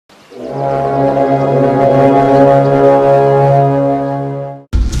Prepare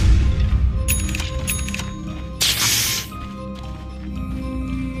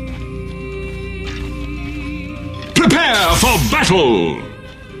for battle!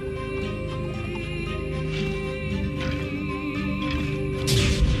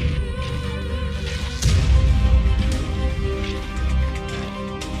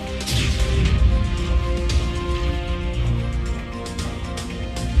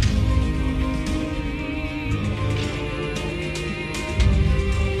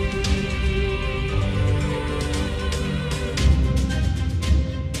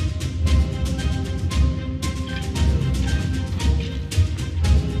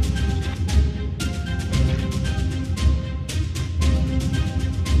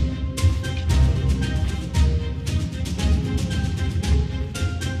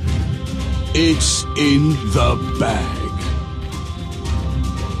 It's in the bag.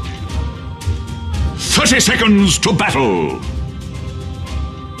 30 seconds to battle.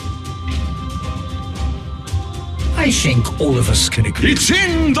 I think all of us can agree. It's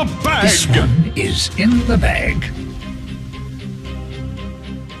in the bag. This one is in the bag.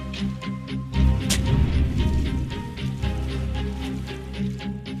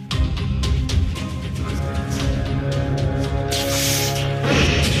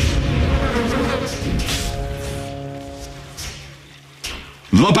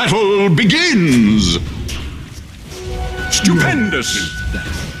 The battle begins! Stupendous!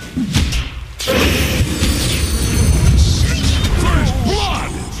 First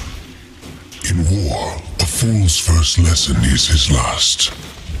blood! In war, a fool's first lesson is his last.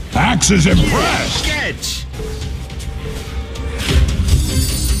 Axe is impressed! Sketch!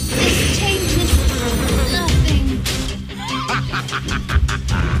 This changes nothing.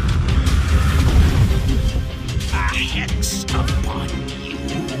 A hex upon you.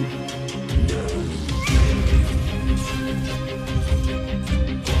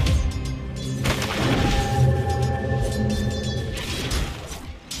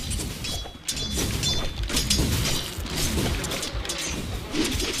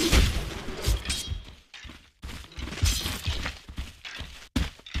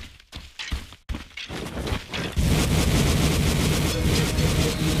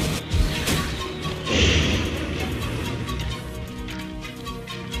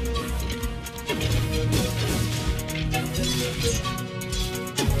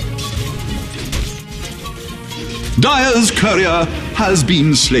 Dire's courier has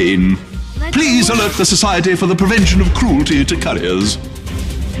been slain. Please alert the Society for the Prevention of Cruelty to Couriers.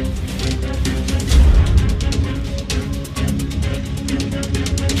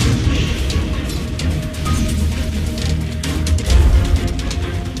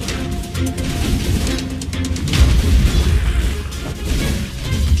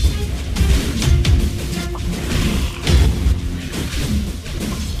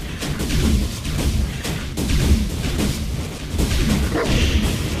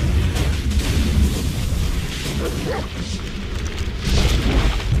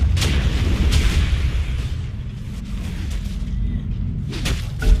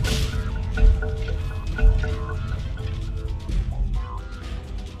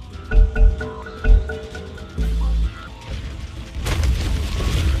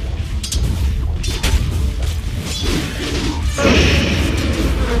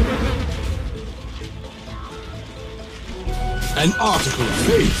 An article of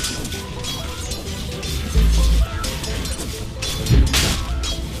faith.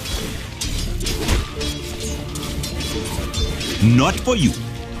 Not for you.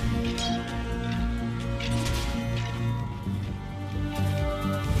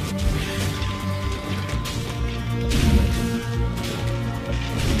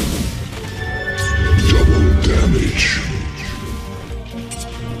 Double damage.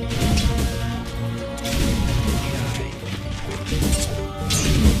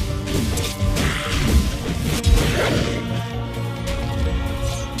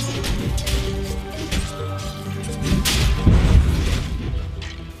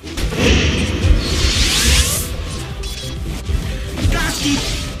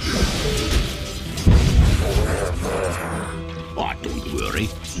 Oh, don't worry.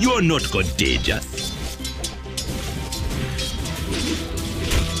 You're not contagious.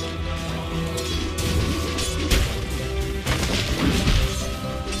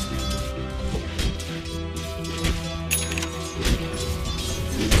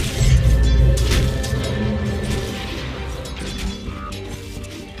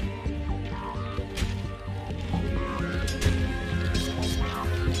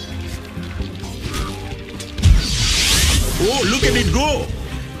 Oh, look at it go!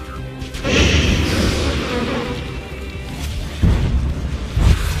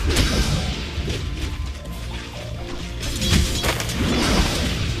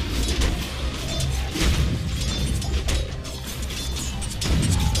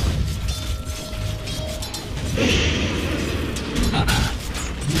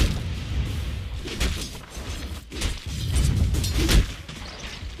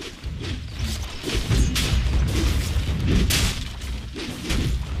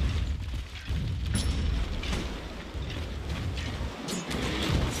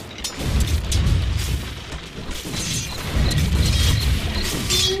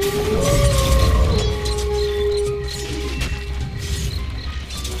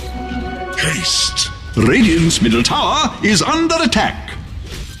 Haste. Radiant's middle tower is under attack.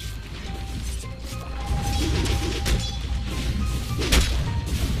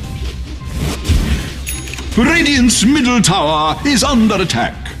 Radiant's middle tower is under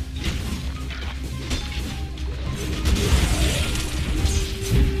attack.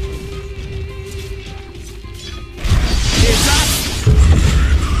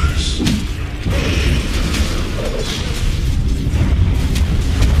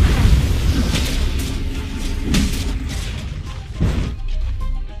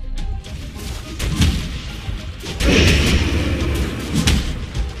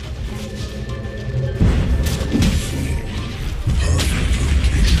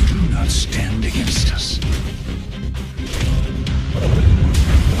 Stand against us.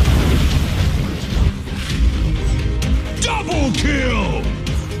 Double kill!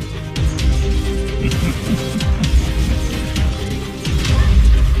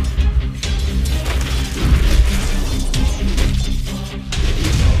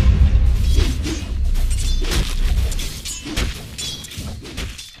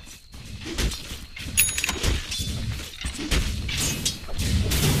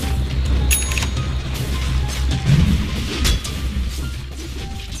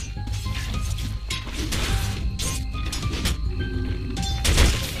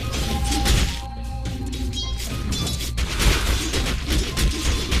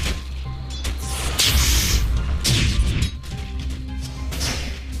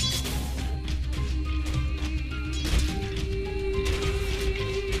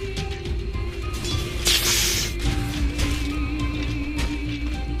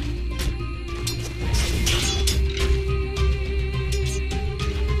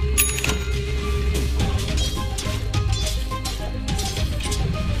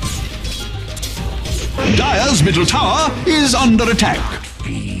 Dire's middle tower is under attack.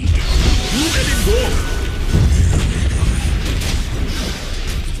 Let him go!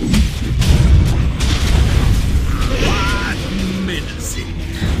 What menacing!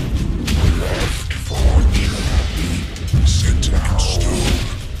 Left for you. Set in stone.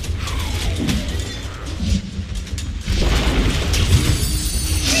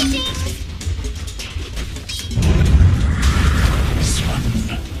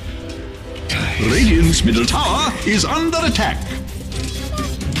 Radiant's middle tower is under attack.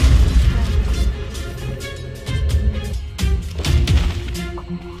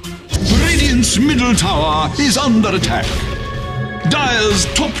 Radiant's middle tower is under attack. Dire's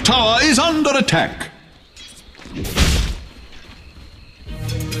top tower is under attack.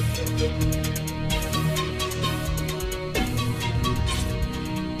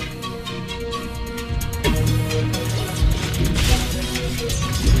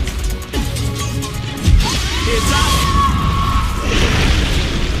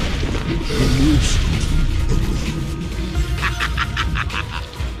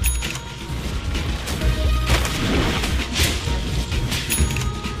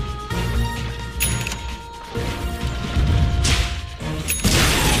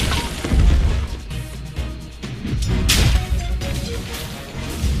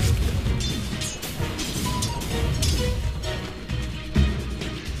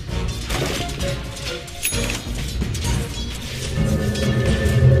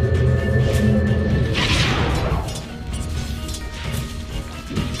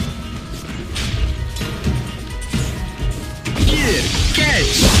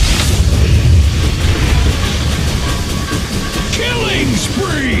 Killing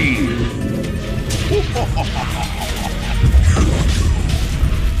spree!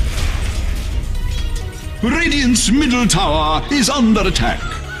 Radiant's middle tower is under attack.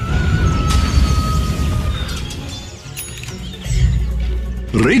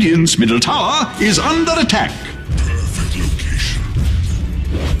 Radiant's middle tower is under attack. Perfect location.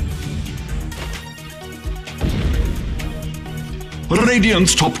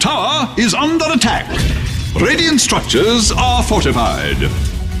 Radiant's top tower is under attack. Radiant structures are fortified.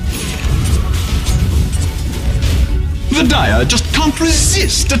 The Dire just can't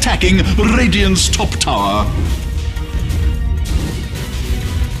resist attacking Radiant's top tower.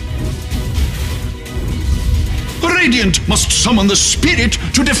 Radiant must summon the spirit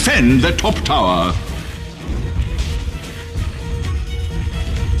to defend their top tower.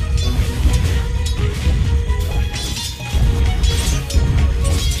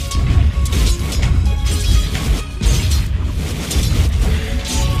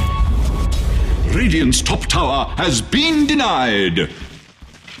 Radiant's top tower has been denied.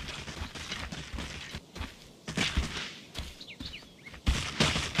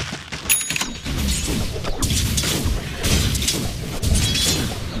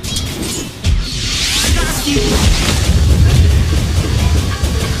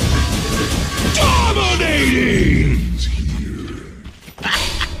 Dominating!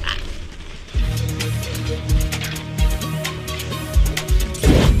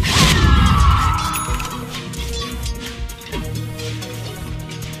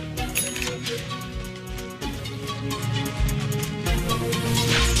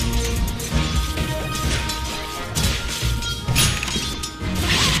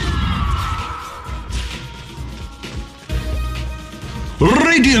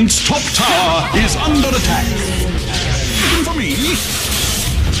 Radiant's top tower is under attack. For me,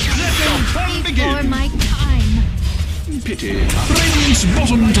 let the fun begin. For my time. Pity. Radiant's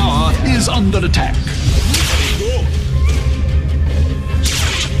bottom tower is under attack.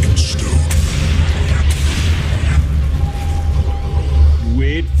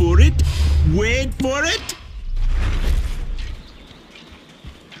 Wait for it. Wait for it.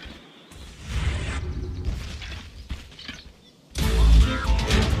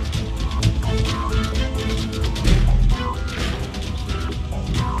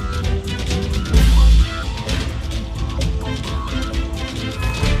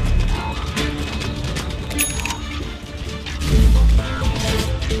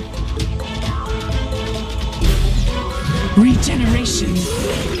 Regeneration.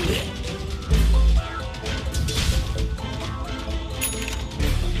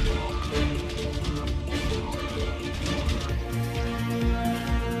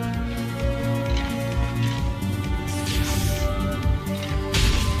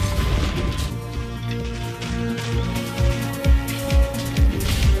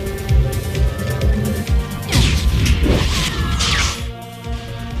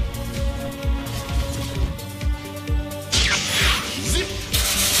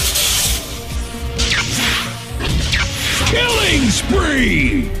 Killing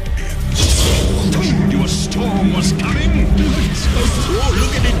spree! Told you a storm was coming. Oh,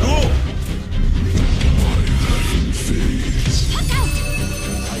 look at it go! Look out!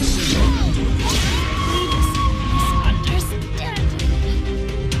 Understand.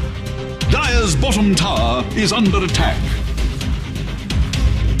 Dire's bottom tower is under attack.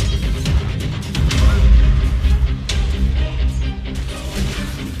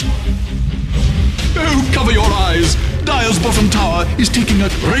 Oh, cover your eyes! Dire's bottom tower is taking a...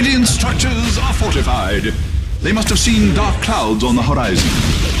 Radiant structures are fortified. They must have seen dark clouds on the horizon.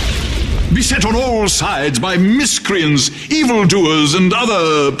 Beset on all sides by miscreants, evildoers, and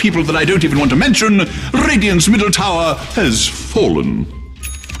other people that I don't even want to mention, Radiant's middle tower has fallen.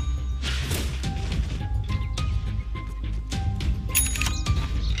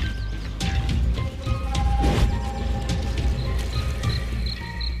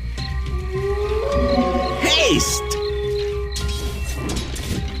 Haste!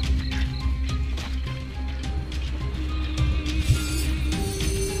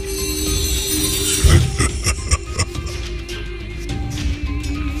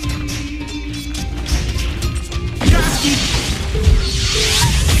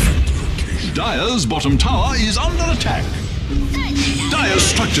 Dire's bottom tower is under attack. Dire's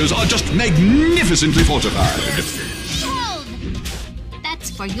structures are just magnificently fortified. Hold!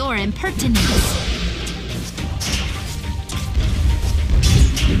 That's for your impertinence.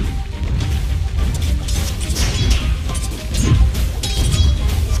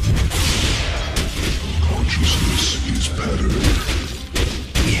 Consciousness is patterned.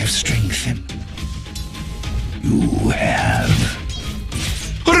 We have strength. You have.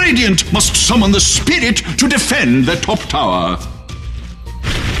 Radiant must summon the spirit to defend their top tower.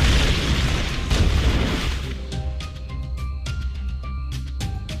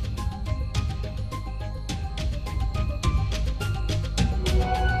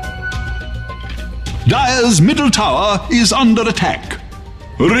 Dire's middle tower is under attack.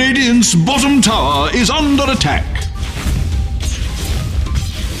 Radiant's bottom tower is under attack.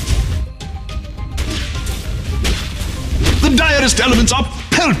 The direst elements are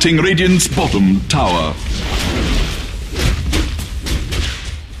pelting Radiant's bottom tower.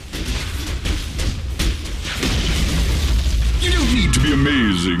 You don't need to be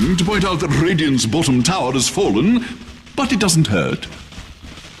amazing to point out that Radiant's bottom tower has fallen, but it doesn't hurt.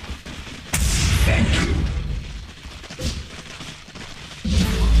 Thank you.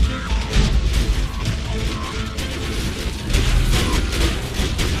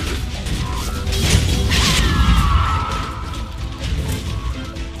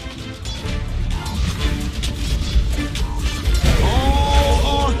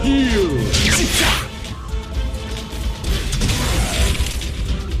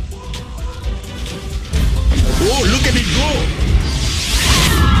 Oh, look at it go!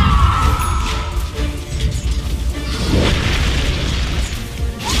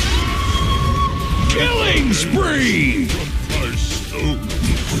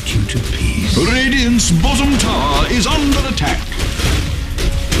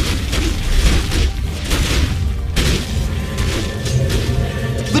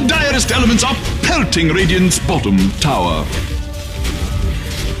 rarest elements are pelting Radiant's bottom tower.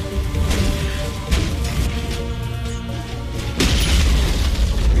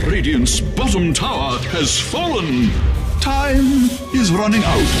 Radiant's bottom tower has fallen. Time is running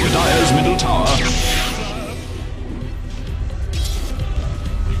out for Dire's middle tower.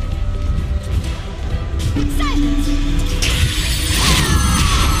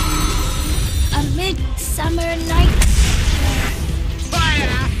 A midsummer night.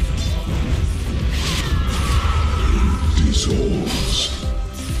 Fire! Dissolves.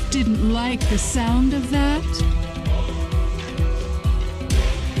 Didn't like the sound of that?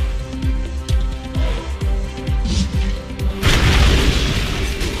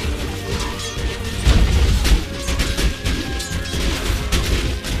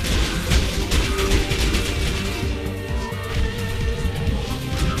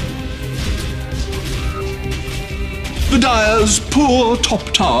 The Dire's poor top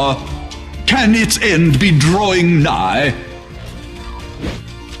tower. Can its end be drawing nigh?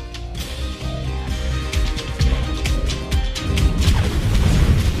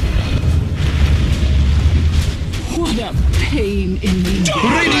 What a pain in the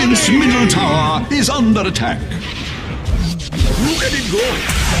Radiant's middle tower is under attack. Look at it go!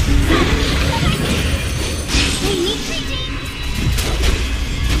 We need redeemed.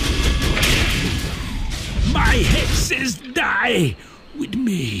 My head says die with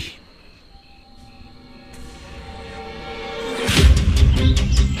me.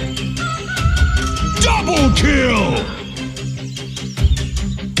 Double kill!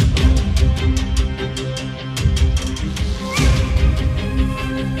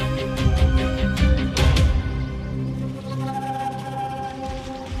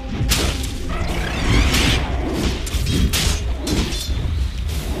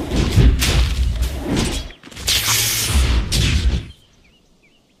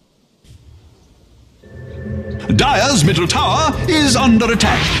 Dire's middle tower is under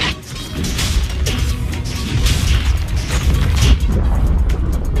attack.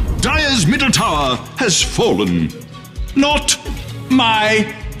 Dire's middle tower has fallen. Not my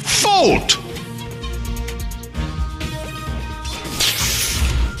fault!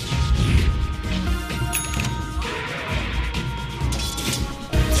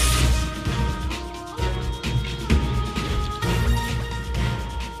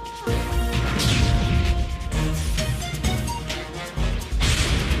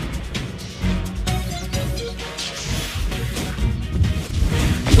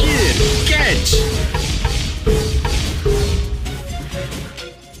 Catch!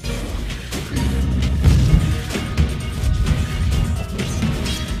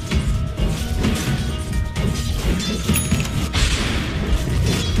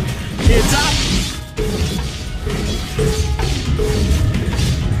 It's up!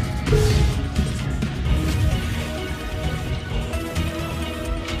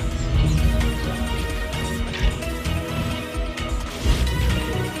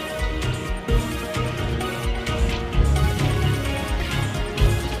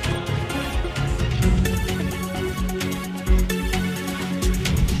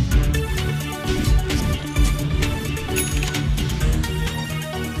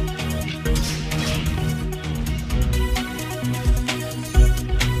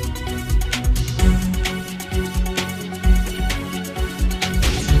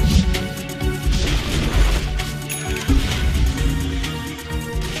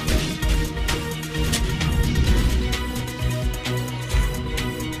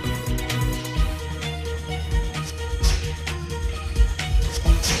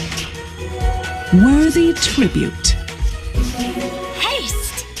 worthy tribute.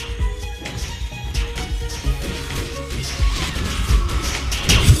 Haste!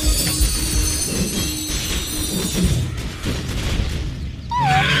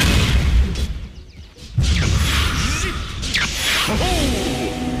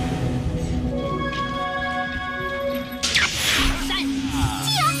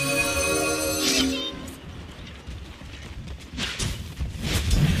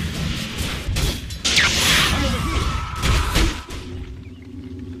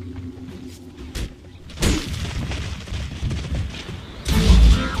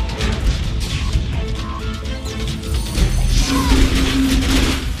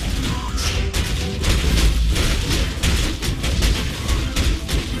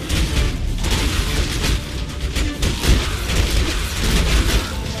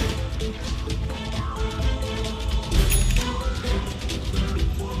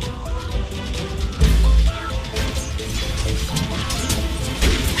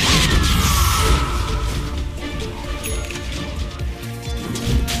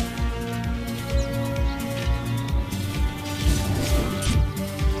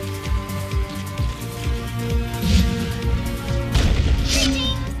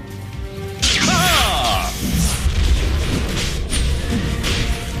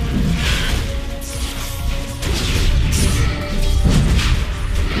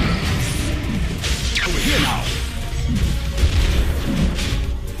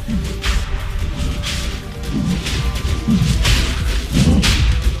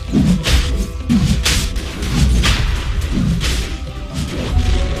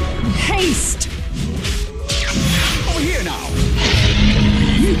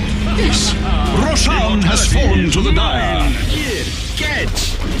 has fallen to the dire. Here,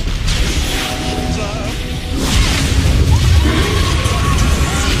 catch!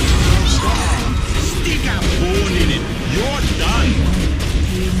 Stick a bone in it. You're done.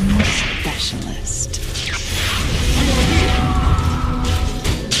 Specialist.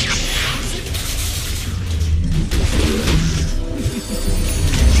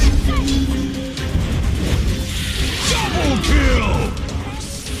 Double kill!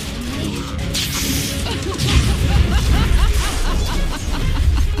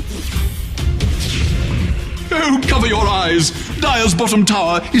 Oh, cover your eyes! Dire's bottom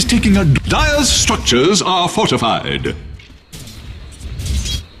tower is taking a... Dire's structures are fortified.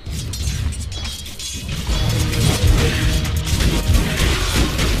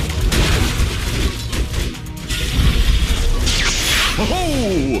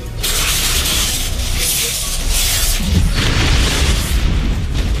 Oh!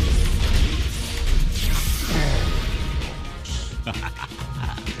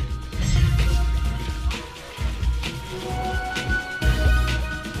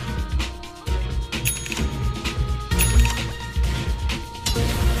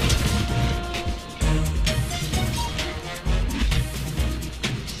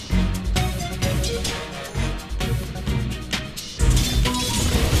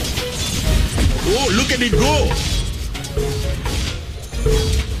 Oh, look at it go!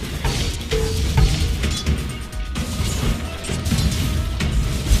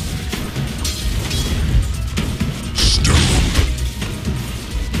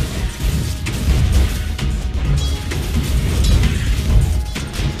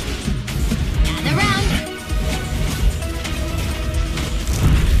 Gather round.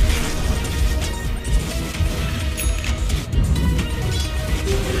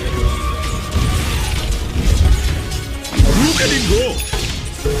 Look at it go! Killed.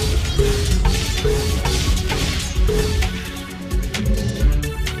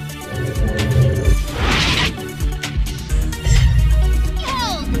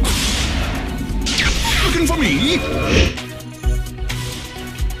 Looking for me?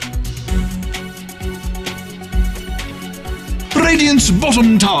 Radiant's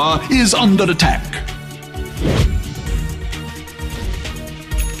bottom tower is under attack.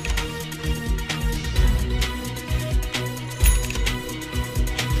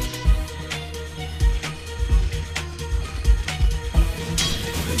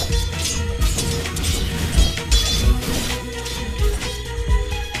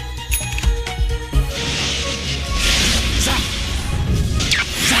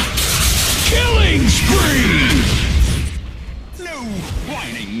 Killing spree! No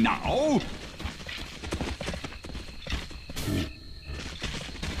whining now.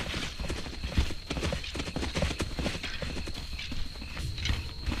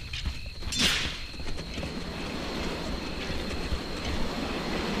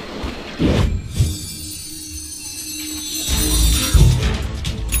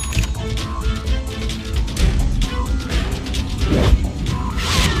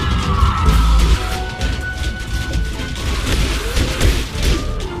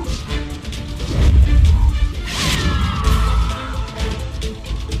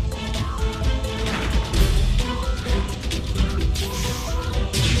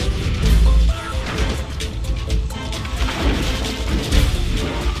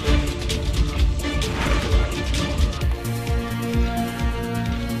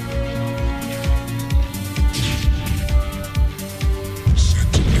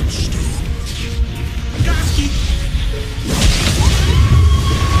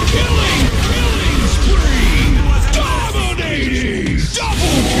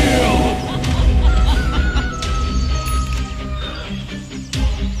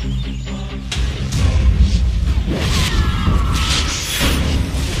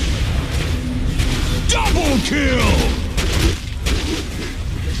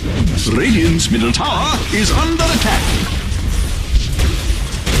 Radiant's middle tower is under attack.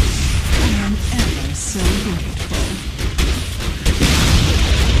 I am ever so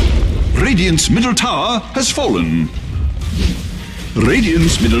grateful. Radiant's middle tower has fallen.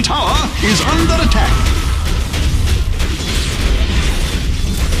 Radiant's middle tower is under attack.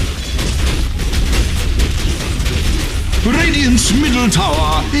 Radiant's middle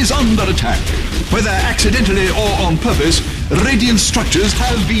tower is under attack. Whether accidentally or on purpose, Radiant's structures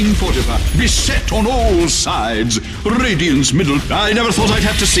have been fortified, beset on all sides. Radiant's middle... I never thought I'd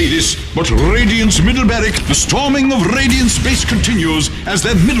have to say this, but Radiant's middle barrack... The storming of Radiant's base continues as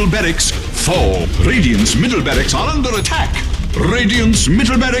their middle barracks fall. Radiant's middle barracks are under attack. Radiant's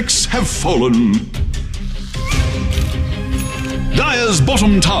middle barracks have fallen. Dire's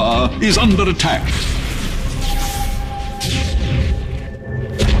bottom tower is under attack.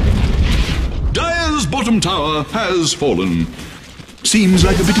 bottom tower has fallen. Seems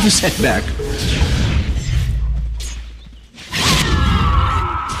like a bit of a setback.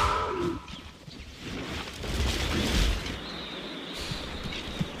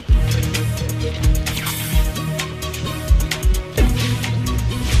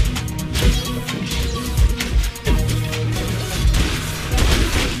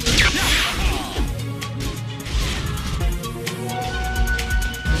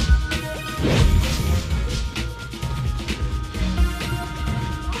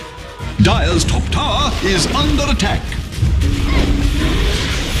 Dire's top tower is under attack.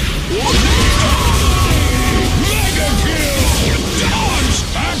 Mega kill!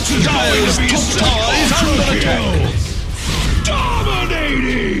 Dire's top tower is under attack.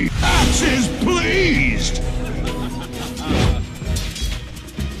 Dominating! Axe is pleased!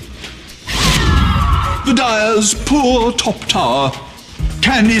 The Dire's poor top tower.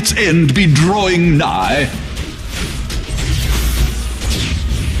 Can its end be drawing nigh?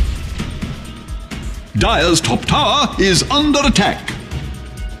 Dire's top tower is under attack.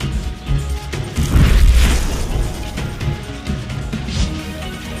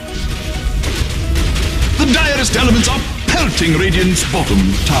 The direst elements are pelting Radiant's bottom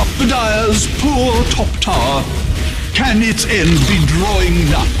tower. The Dire's poor top tower. Can its end be drawing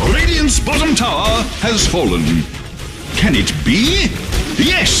nigh? Radiant's bottom tower has fallen. Can it be?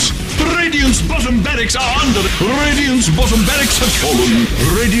 Yes! Radiant's bottom barracks are under. Radiant's bottom barracks have fallen.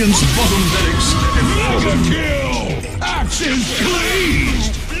 Radiant's bottom barracks have fallen. Kill! Axe is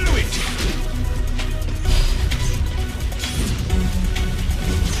pleased! Blew it!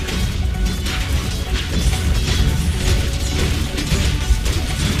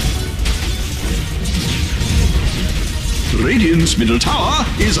 Radiant's middle tower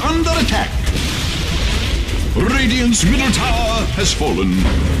is under attack. Radiant's middle tower has fallen.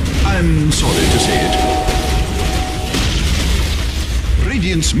 I'm sorry to say it.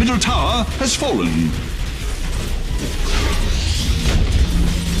 Radiant's middle tower has fallen.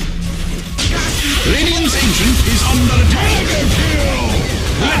 Radiant's ancient is under attack.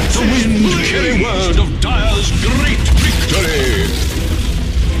 Let the wind carry word of Dire's great victory.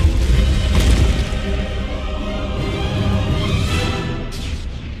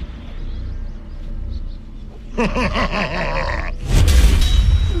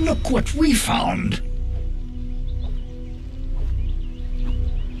 Look what we found!